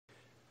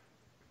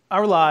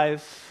Our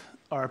lives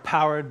are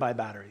powered by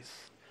batteries.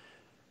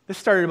 This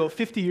started about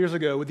 50 years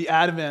ago with the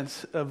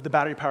advent of the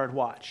battery-powered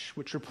watch,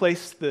 which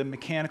replaced the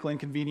mechanical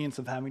inconvenience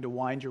of having to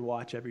wind your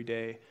watch every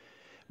day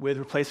with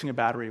replacing a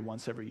battery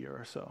once every year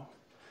or so.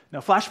 Now,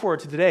 flash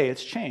forward to today,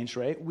 it's changed,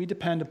 right? We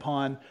depend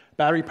upon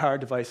battery-powered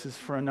devices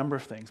for a number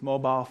of things: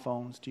 mobile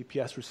phones,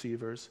 GPS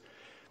receivers.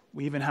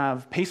 We even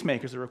have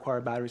pacemakers that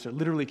require batteries that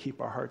literally keep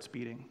our hearts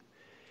beating.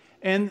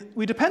 And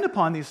we depend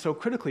upon these so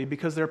critically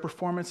because their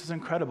performance is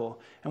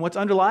incredible. And what's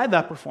underlied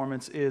that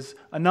performance is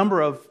a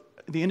number of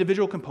the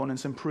individual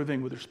components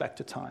improving with respect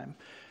to time.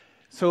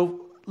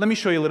 So let me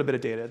show you a little bit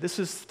of data. This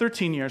is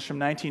 13 years from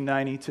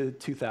 1990 to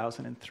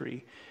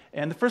 2003.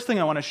 And the first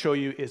thing I want to show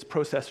you is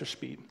processor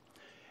speed.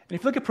 And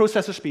if you look at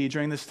processor speed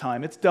during this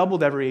time, it's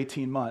doubled every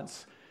 18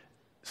 months.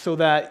 So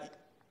that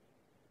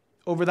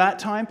over that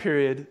time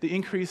period, the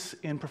increase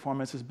in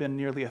performance has been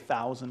nearly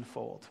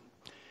 1,000-fold.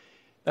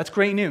 That's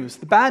great news.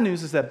 The bad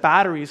news is that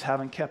batteries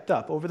haven't kept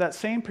up. Over that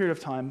same period of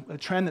time, a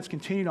trend that's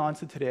continued on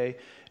to today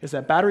is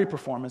that battery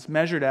performance,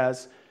 measured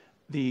as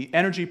the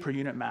energy per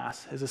unit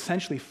mass, has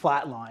essentially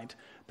flatlined.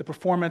 The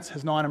performance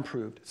has not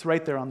improved. It's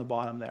right there on the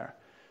bottom there.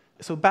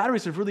 So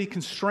batteries have really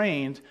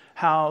constrained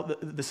how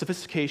the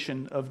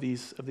sophistication of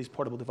these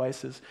portable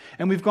devices.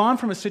 And we've gone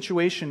from a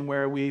situation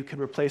where we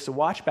could replace a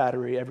watch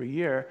battery every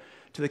year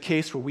to the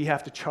case where we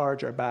have to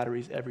charge our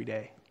batteries every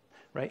day,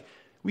 right?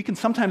 We can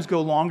sometimes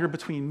go longer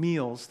between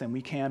meals than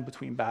we can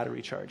between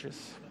battery charges.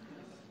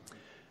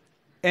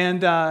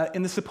 And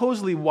in the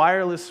supposedly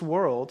wireless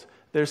world,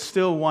 there's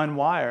still one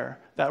wire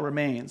that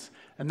remains,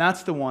 and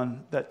that's the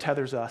one that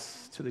tethers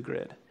us to the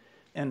grid.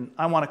 And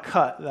I want to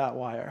cut that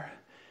wire,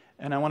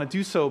 and I want to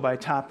do so by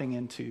tapping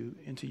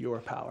into your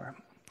power.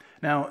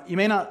 Now, you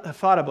may not have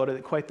thought about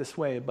it quite this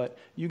way, but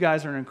you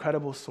guys are an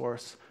incredible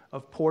source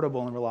of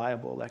portable and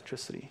reliable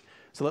electricity.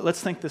 So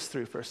let's think this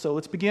through first. So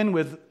let's begin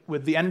with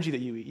the energy that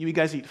you eat. You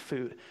guys eat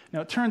food.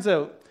 Now, it turns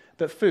out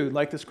that food,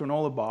 like this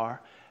granola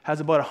bar, has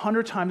about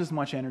 100 times as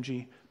much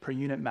energy per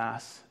unit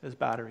mass as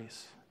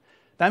batteries.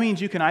 That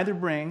means you can either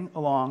bring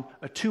along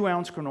a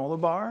 2-ounce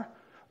granola bar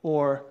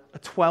or a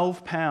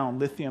 12-pound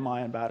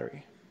lithium-ion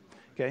battery,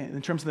 okay,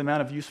 in terms of the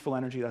amount of useful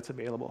energy that's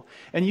available.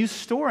 And you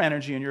store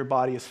energy in your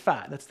body as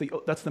fat.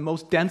 That's the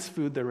most dense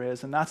food there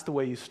is, and that's the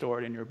way you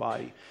store it in your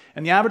body.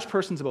 And the average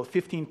person's about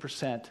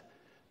 15%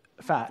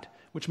 fat,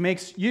 which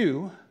makes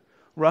you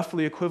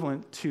roughly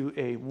equivalent to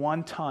a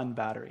 1-ton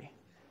battery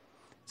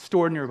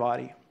stored in your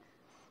body.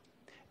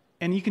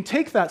 And you can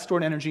take that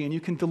stored energy and you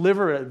can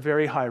deliver it at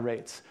very high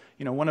rates.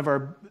 You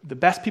know, the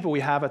best people we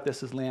have at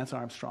this is Lance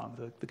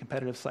Armstrong, the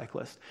competitive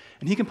cyclist.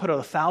 And he can put out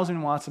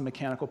 1,000 watts of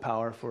mechanical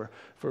power for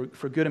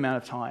a good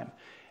amount of time.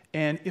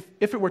 And if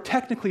it were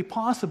technically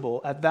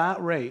possible at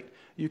that rate,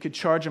 you could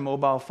charge a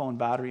mobile phone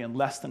battery in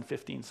less than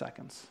 15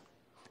 seconds.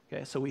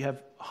 Okay, so we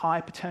have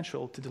high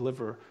potential to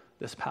deliver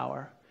this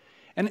power.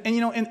 And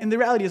the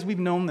reality is we've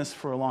known this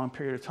for a long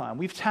period of time.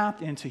 We've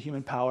tapped into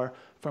human power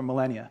for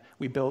millennia.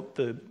 We built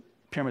the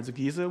pyramids of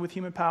Giza with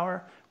human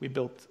power. We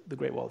built the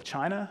Great Wall of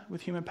China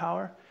with human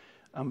power.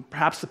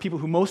 Perhaps the people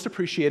who most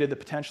appreciated the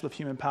potential of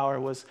human power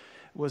was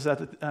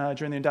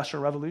during the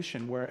Industrial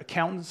Revolution, where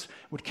accountants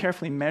would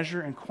carefully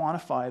measure and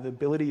quantify the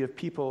ability of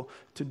people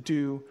to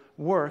do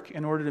work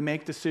in order to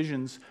make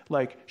decisions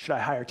like, should I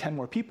hire 10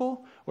 more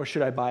people or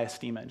should I buy a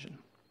steam engine?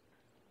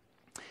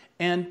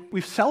 And we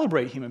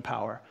celebrate human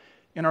power.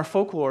 In our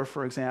folklore,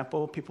 for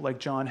example, people like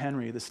John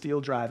Henry, the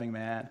steel-driving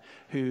man,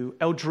 who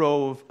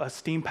outdrove a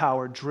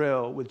steam-powered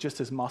drill with just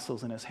his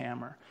muscles and his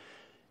hammer.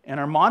 And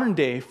our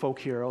modern-day folk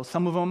heroes,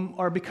 some of them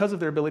are because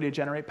of their ability to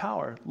generate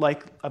power,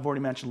 like I've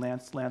already mentioned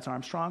Lance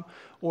Armstrong,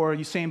 or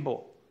Usain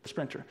Bolt, the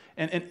sprinter.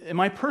 And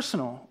my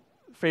personal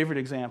favorite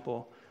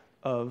example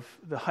of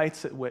the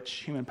heights at which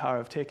human power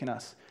have taken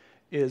us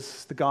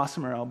is the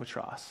Gossamer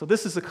Albatross. So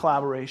this is a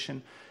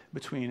collaboration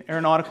between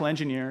aeronautical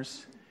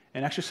engineers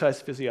and exercise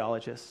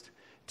physiologists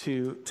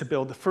to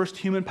build the first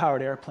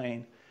human-powered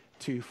airplane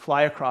to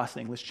fly across the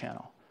English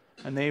Channel.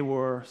 And they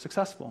were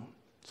successful.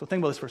 So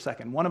think about this for a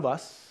second. One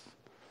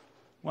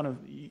of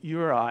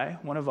you or I,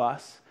 one of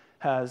us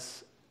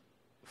has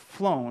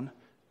flown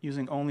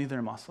using only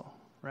their muscle,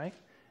 right?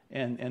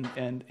 And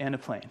a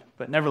plane,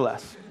 but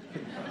nevertheless,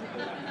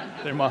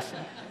 their muscle.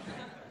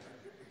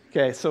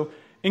 Okay, so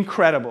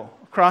incredible.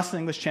 Across the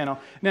English Channel.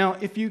 Now,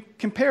 if you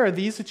compare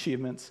these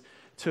achievements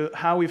to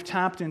how we've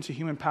tapped into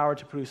human power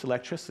to produce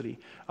electricity,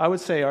 I would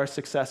say our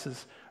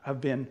successes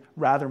have been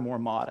rather more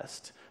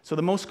modest. So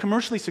the most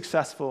commercially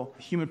successful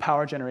human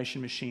power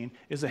generation machine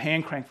is a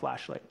hand crank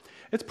flashlight.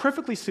 It's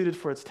perfectly suited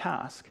for its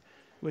task,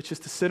 which is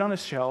to sit on a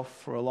shelf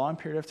for a long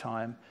period of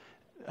time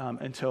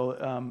until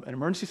an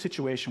emergency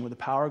situation where the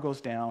power goes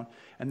down,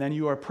 and then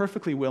you are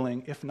perfectly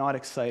willing, if not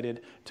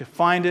excited, to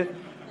find it,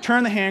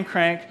 turn the hand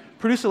crank,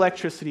 produce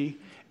electricity,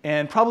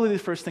 and probably the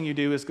first thing you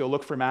do is go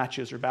look for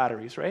matches or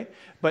batteries, right?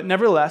 But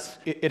nevertheless,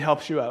 it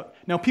helps you out.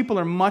 Now, people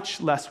are much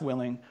less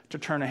willing to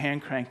turn a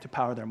hand crank to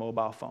power their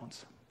mobile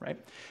phones, right?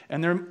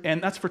 And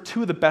that's for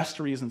two of the best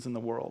reasons in the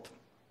world: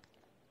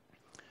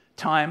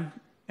 time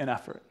and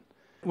effort.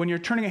 when you're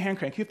turning a hand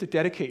crank, you have to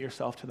dedicate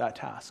yourself to that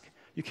task.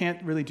 You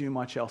can't really do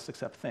much else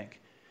except think.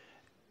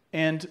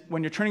 And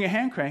when you're turning a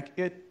hand crank,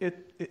 it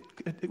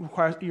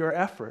requires your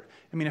effort.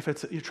 I mean, if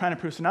you're trying to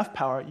produce enough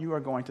power, you are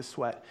going to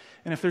sweat.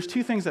 And if there's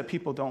two things that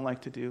people don't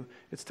like to do,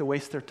 it's to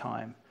waste their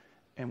time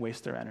and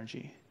waste their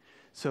energy.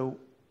 So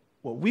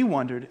what we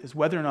wondered is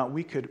whether or not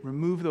we could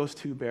remove those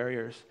two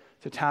barriers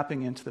to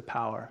tapping into the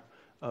power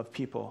of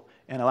people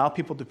and allow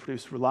people to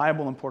produce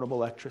reliable and portable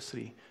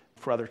electricity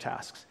for other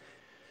tasks.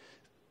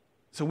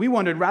 So we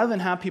wondered, rather than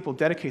have people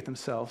dedicate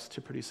themselves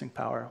to producing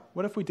power,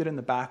 what if we did it in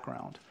the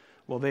background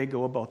while they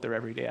go about their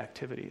everyday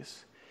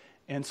activities?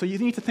 And so you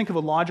need to think of a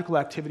logical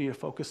activity to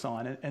focus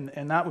on,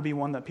 and that would be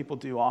one that people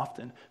do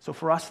often. So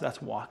for us,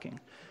 that's walking.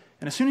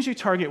 And as soon as you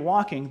target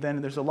walking,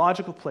 then there's a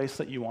logical place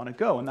that you want to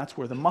go, and that's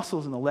where the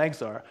muscles and the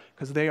legs are,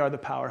 because they are the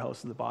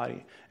powerhouse of the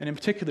body. And in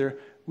particular,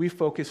 we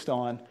focused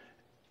on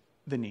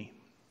the knee.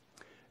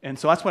 And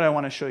so that's what I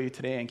want to show you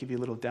today and give you a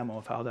little demo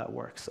of how that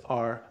works.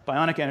 Our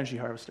Bionic energy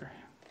harvester.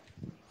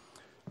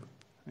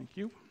 Thank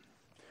you.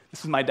 This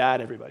is my dad,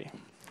 everybody.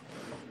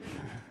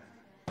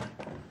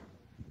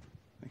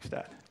 Thanks,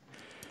 Dad.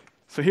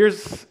 So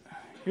here's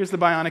the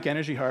Bionic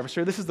energy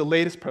harvester. This is the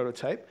latest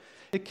prototype.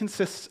 It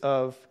consists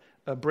of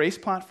a brace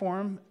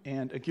platform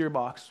and a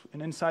gearbox.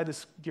 And inside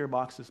this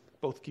gearbox is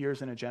both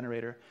gears and a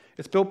generator.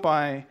 It's built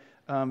by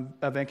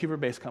a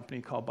Vancouver-based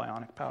company called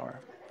Bionic Power.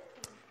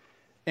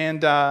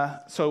 And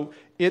so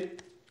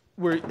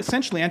we're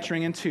essentially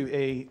entering into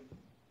a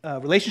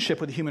relationship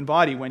with the human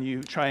body when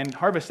you try and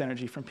harvest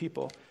energy from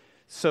people.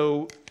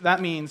 So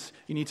that means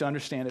you need to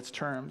understand its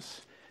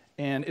terms.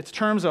 And its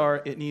terms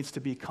are, it needs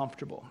to be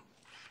comfortable.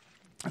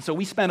 And so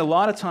we spend a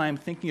lot of time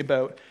thinking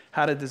about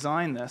how to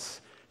design this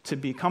to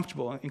be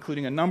comfortable,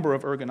 including a number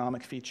of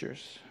ergonomic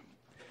features.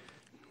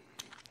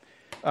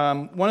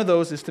 One of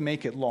those is to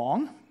make it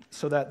long,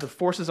 so that the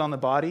forces on the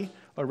body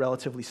are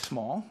relatively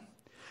small.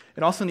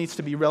 It also needs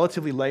to be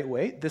relatively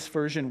lightweight. This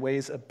version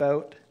weighs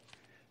about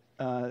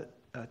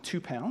 2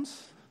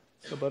 pounds,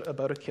 so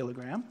about a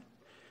kilogram.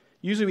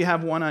 Usually we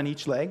have one on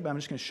each leg, but I'm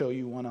just going to show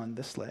you one on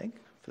this leg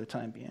for the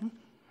time being.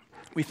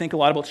 We think a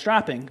lot about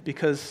strapping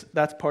because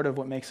that's part of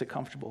what makes it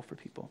comfortable for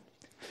people.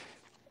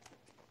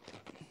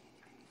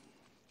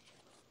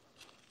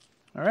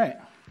 All right,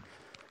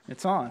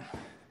 it's on.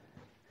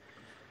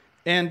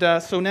 And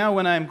so now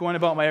when I'm going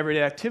about my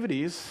everyday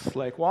activities,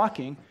 like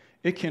walking,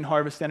 it can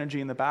harvest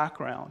energy in the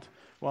background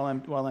while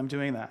I'm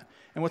doing that.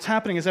 And what's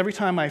happening is every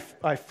time I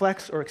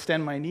flex or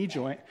extend my knee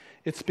joint,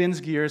 it spins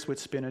gears which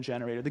spin a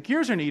generator. The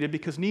gears are needed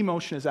because knee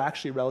motion is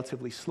actually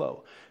relatively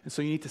slow. And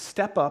so you need to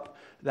step up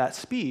that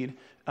speed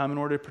in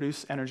order to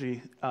produce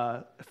energy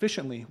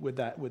efficiently with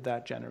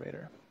that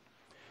generator.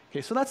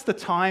 Okay, so that's the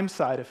time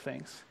side of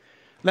things.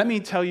 Let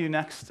me tell you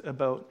next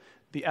about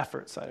the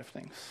effort side of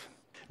things.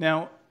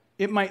 Now,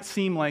 it might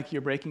seem like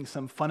you're breaking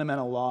some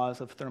fundamental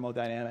laws of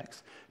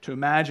thermodynamics to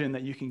imagine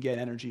that you can get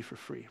energy for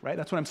free, right?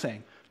 That's what I'm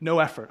saying. No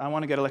effort. I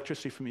want to get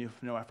electricity from you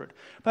for no effort.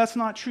 But that's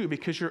not true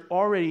because you're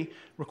already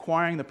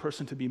requiring the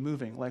person to be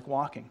moving, like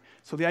walking.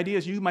 So the idea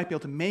is you might be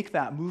able to make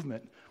that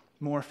movement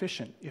more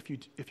efficient if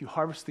you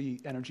harvest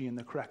the energy in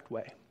the correct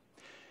way.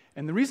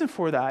 And the reason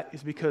for that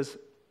is because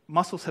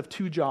muscles have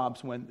two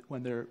jobs when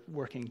they're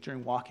working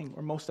during walking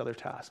or most other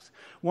tasks.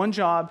 One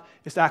job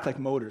is to act like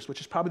motors, which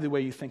is probably the way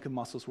you think of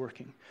muscles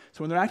working.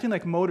 So when they're acting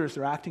like motors,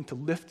 they're acting to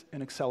lift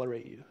and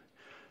accelerate you.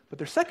 But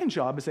their second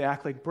job is they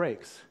act like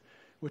brakes,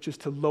 which is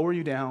to lower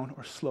you down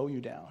or slow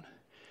you down.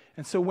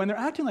 And so when they're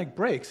acting like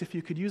brakes, if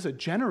you could use a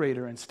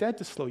generator instead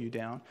to slow you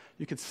down,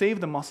 you could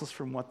save the muscles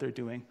from what they're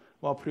doing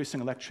while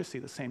producing electricity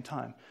at the same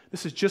time.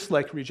 This is just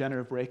like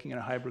regenerative braking in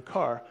a hybrid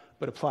car,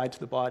 but applied to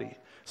the body.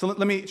 So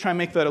let me try and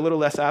make that a little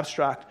less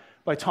abstract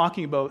by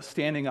talking about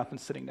standing up and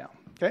sitting down,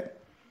 okay?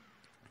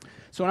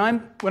 So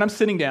when I'm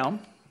sitting down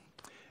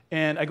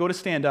and I go to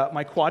stand up,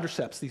 my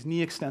quadriceps, these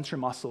knee extensor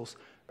muscles,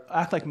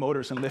 act like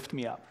motors and lift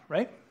me up,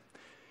 right?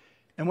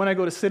 And when I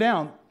go to sit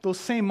down, those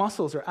same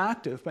muscles are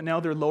active, but now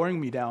they're lowering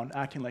me down,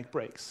 acting like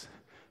brakes.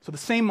 So the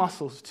same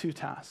muscles, two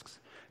tasks.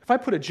 If I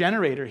put a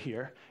generator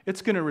here,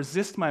 it's going to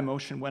resist my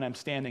motion when I'm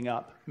standing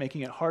up,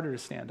 making it harder to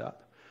stand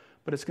up.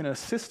 But it's going to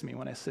assist me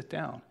when I sit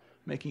down,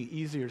 making it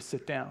easier to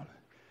sit down.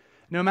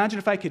 Now imagine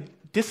if I could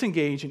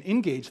disengage and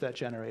engage that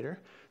generator.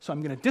 So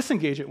I'm going to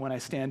disengage it when I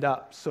stand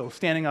up. So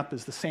standing up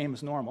is the same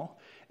as normal.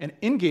 And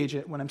engage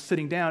it when I'm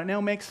sitting down. It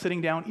now makes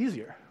sitting down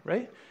easier,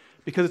 right?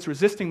 Because it's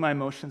resisting my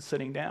motion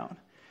sitting down.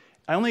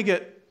 I only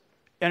get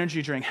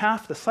energy during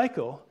half the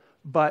cycle,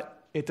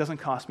 but it doesn't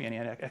cost me any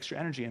extra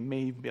energy and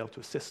may even be able to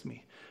assist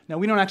me. Now,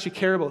 we don't actually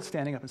care about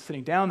standing up and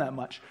sitting down that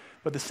much,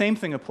 but the same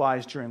thing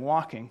applies during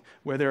walking,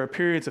 where there are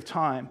periods of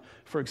time,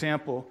 for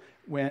example,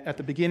 when at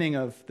the beginning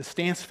of the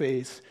stance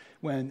phase,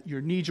 when your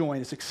knee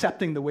joint is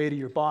accepting the weight of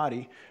your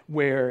body,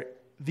 where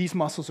these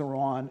muscles are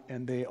on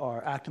and they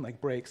are acting like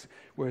brakes,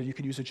 where you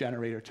can use a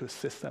generator to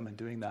assist them in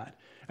doing that.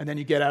 And then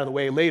you get out of the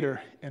way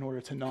later in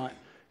order to not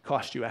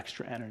cost you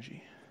extra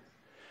energy.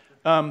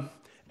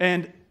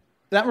 And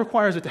that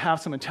requires it to have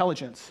some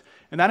intelligence.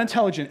 And that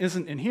intelligence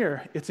isn't in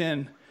here, it's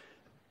in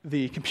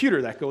the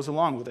computer that goes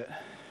along with it.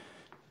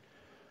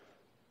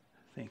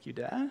 Thank you,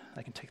 Dad.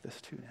 I can take this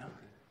too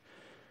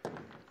now.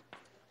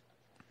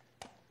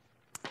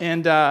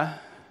 And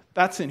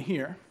that's in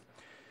here.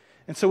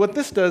 And so what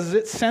this does is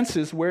it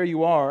senses where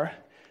you are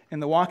in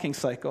the walking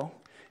cycle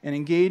and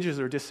engages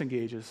or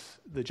disengages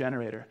the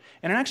generator.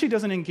 And it actually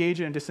doesn't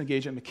engage it and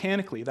disengage it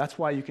mechanically. That's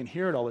why you can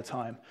hear it all the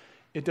time.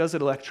 It does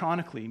it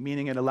electronically,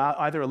 meaning it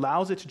either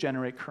allows it to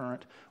generate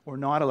current or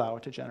not allow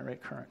it to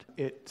generate current.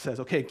 It says,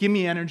 okay, give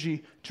me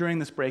energy during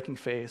this braking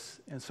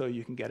phase, and so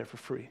you can get it for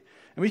free.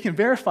 And we can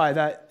verify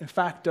that, in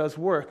fact, does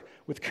work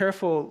with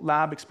careful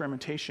lab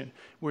experimentation,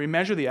 where we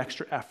measure the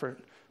extra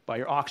effort by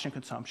your oxygen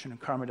consumption and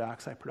carbon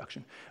dioxide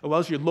production, as well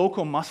as your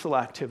local muscle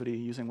activity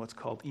using what's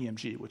called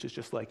EMG, which is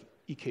just like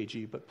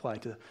EKG, but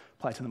applied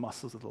to the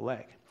muscles of the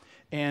leg.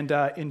 And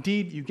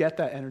indeed, you get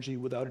that energy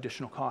without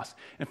additional cost.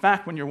 In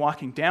fact, when you're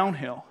walking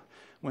downhill,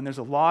 when there's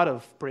a lot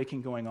of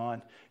braking going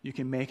on, you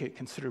can make it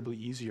considerably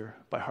easier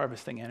by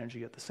harvesting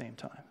energy at the same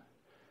time.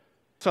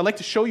 So I'd like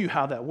to show you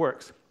how that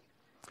works.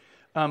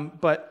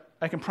 But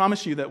I can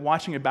promise you that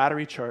watching a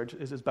battery charge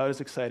is about as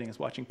exciting as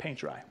watching paint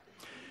dry.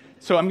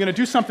 So I'm going to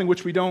do something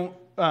which we don't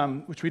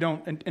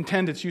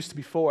intend it's used to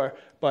before,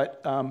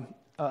 but I'm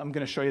going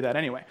to show you that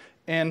anyway.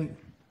 And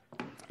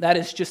that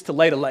is just to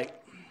light a light.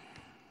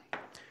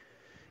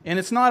 And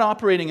it's not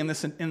operating in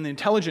the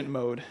intelligent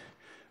mode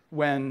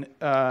when,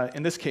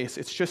 in this case,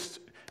 it's just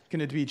going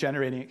to be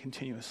generating it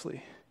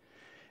continuously.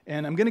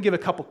 And I'm going to give a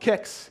couple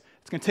kicks.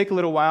 It's going to take a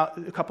little while,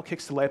 a couple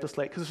kicks to light up this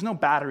light, because there's no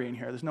battery in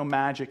here. There's no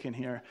magic in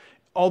here.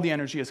 All the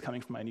energy is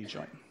coming from my knee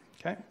joint.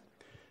 Okay?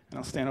 And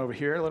I'll stand over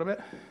here a little bit.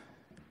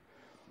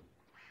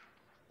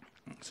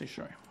 Let's see,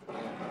 sure.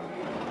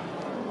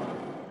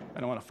 I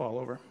don't want to fall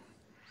over.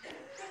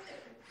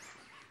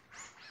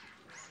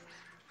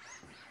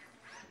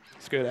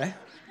 It's good, eh?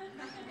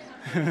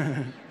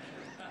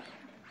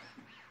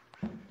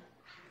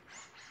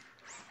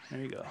 There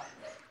you go.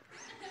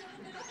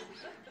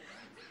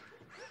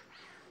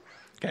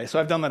 Okay, so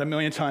I've done that a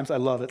million times. I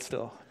love it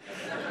still.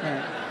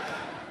 Right.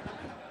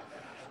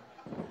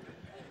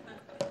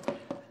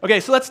 Okay,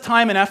 so that's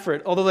time and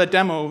effort, although that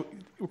demo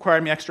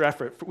required me extra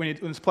effort. When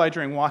it's applied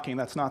during walking,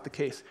 that's not the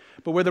case.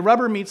 But where the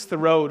rubber meets the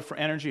road for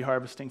energy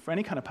harvesting, for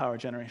any kind of power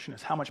generation,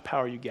 is how much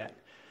power you get.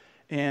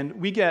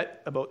 And we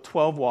get about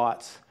 12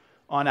 watts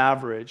on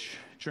average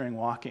during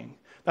walking.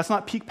 That's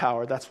not peak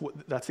power,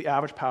 that's the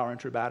average power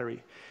into a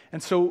battery.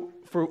 And so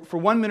for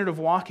 1 minute of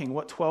walking,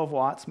 what 12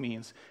 watts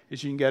means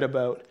is you can get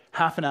about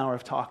half an hour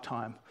of talk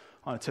time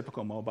on a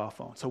typical mobile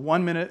phone. So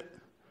 1 minute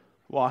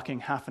walking,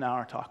 half an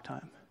hour talk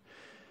time.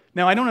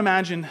 Now, I don't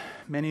imagine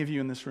many of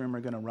you in this room are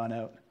going to run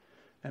out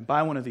and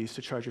buy one of these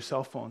to charge your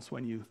cell phones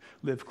when you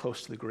live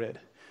close to the grid.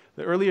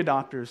 The early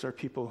adopters are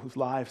people whose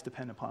lives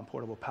depend upon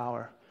portable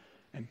power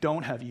and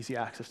don't have easy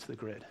access to the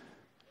grid.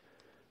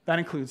 That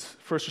includes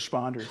first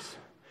responders.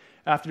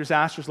 After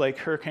disasters like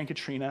Hurricane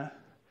Katrina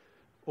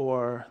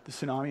or the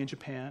tsunami in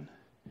Japan,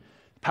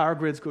 power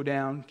grids go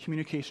down,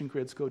 communication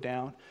grids go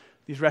down.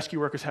 These rescue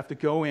workers have to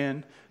go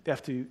in, they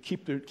have to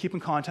keep in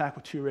contact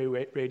with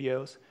two-way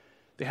radios.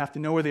 They have to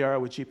know where they are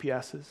with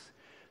GPSs.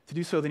 To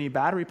do so, they need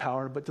battery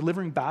power, but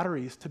delivering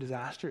batteries to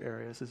disaster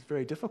areas is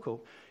very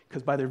difficult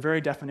because by their very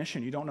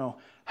definition, you don't know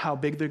how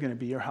big they're going to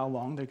be or how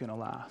long they're going to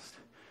last.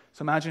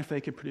 So imagine if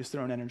they could produce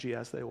their own energy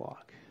as they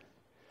walk.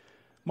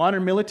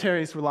 Modern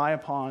militaries rely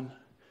upon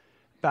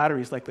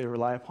batteries like they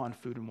rely upon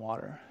food and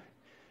water,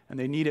 and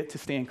they need it to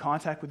stay in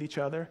contact with each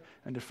other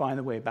and to find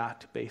the way back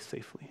to base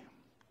safely.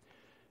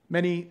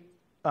 Many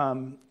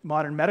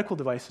modern medical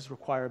devices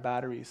require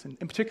batteries, and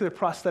in particular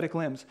prosthetic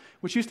limbs,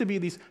 which used to be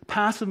these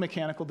passive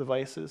mechanical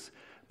devices,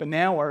 but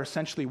now are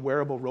essentially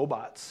wearable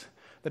robots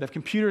that have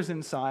computers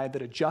inside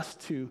that adjust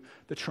to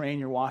the terrain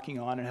you're walking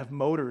on and have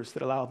motors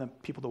that allow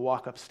people to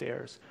walk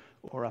upstairs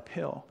or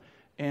uphill.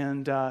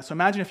 And so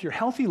imagine if your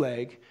healthy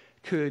leg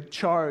could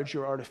charge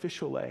your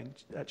artificial leg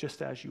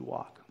just as you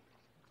walk.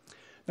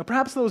 Now,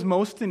 perhaps those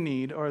most in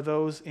need are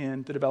those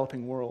in the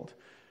developing world,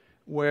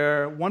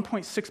 where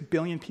 1.6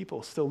 billion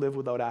people still live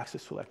without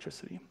access to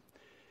electricity.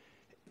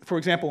 For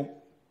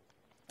example,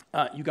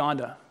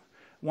 Uganda,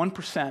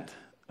 1%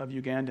 of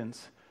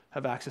Ugandans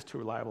have access to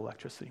reliable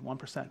electricity,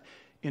 1%.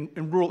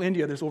 In rural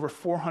India, there's over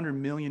 400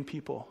 million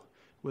people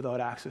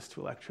without access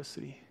to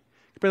electricity.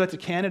 Compare that to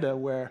Canada,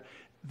 where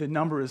the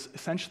number is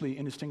essentially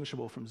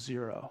indistinguishable from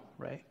zero,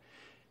 right?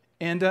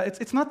 And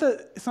it's not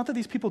that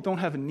these people don't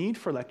have a need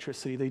for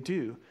electricity, they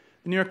do.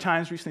 The New York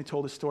Times recently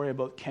told a story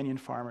about a Kenyan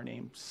farmer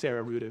named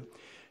Sarah Rudu,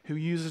 who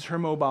uses her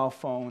mobile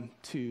phone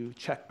to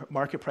check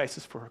market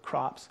prices for her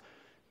crops,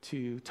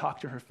 to talk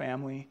to her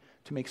family,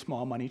 to make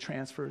small money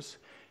transfers.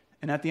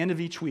 And at the end of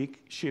each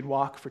week, she'd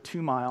walk for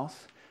 2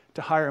 miles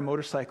to hire a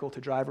motorcycle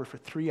to drive her for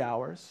 3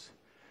 hours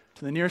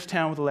to the nearest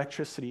town with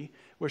electricity,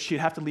 where she'd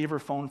have to leave her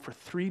phone for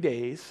 3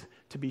 days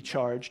to be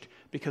charged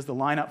because the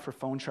lineup for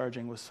phone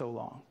charging was so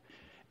long.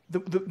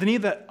 The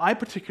need that I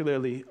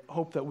particularly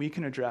hope that we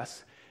can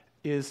address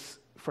is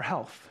for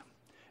health.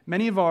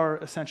 Many of our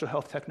essential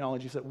health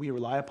technologies that we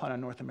rely upon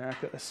in North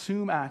America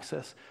assume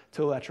access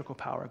to electrical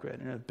power grid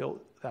and are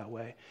built that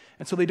way.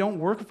 And so they don't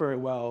work very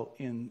well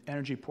in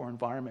energy-poor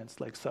environments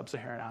like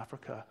sub-Saharan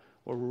Africa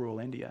or rural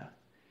India.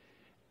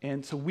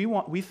 And so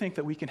we think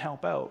that we can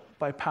help out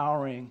by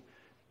powering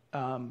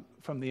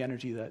from the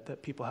energy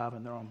that people have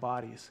in their own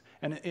bodies.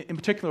 And in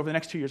particular, over the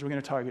next 2 years, we're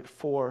going to target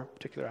 4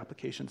 particular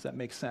applications that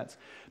make sense.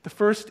 The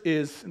first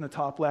is, in the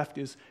top left,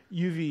 is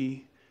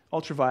UV,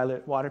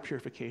 ultraviolet water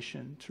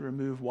purification to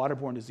remove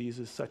waterborne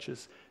diseases such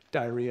as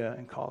diarrhea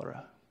and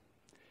cholera.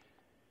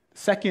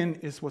 Second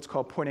is what's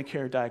called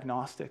point-of-care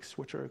diagnostics,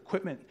 which are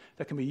equipment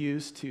that can be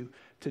used to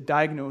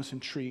diagnose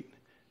and treat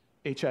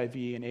HIV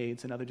and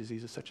AIDS and other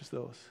diseases such as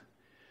those.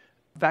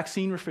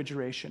 Vaccine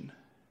refrigeration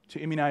to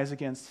immunize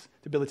against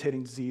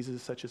debilitating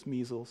diseases such as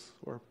measles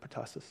or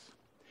pertussis.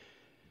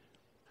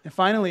 And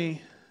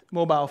finally,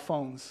 mobile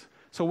phones.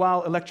 So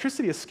while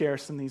electricity is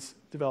scarce in these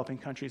developing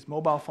countries,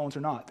 mobile phones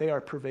are not. They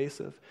are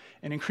pervasive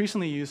and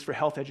increasingly used for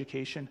health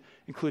education,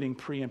 including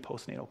pre- and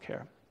postnatal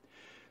care.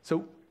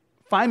 So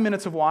 5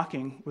 minutes of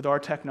walking with our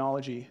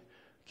technology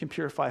can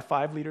purify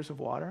 5 liters of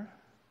water,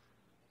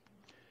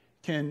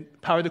 can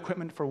power the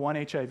equipment for 1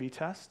 HIV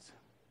test,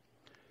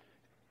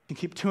 can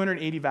keep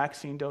 280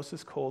 vaccine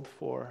doses cold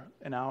for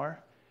an hour,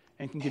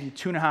 and can give you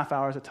 2.5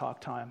 hours of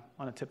talk time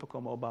on a typical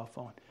mobile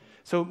phone.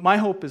 So my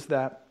hope is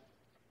that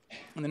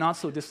in the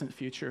not-so-distant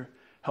future,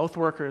 health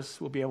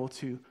workers will be able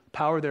to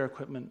power their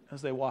equipment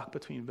as they walk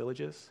between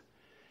villages,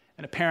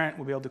 and a parent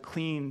will be able to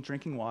clean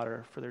drinking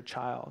water for their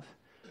child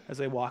as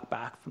they walk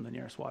back from the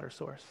nearest water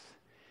source,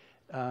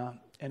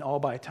 and all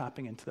by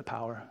tapping into the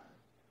power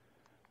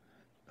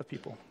of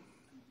people.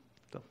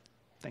 So,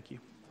 thank you.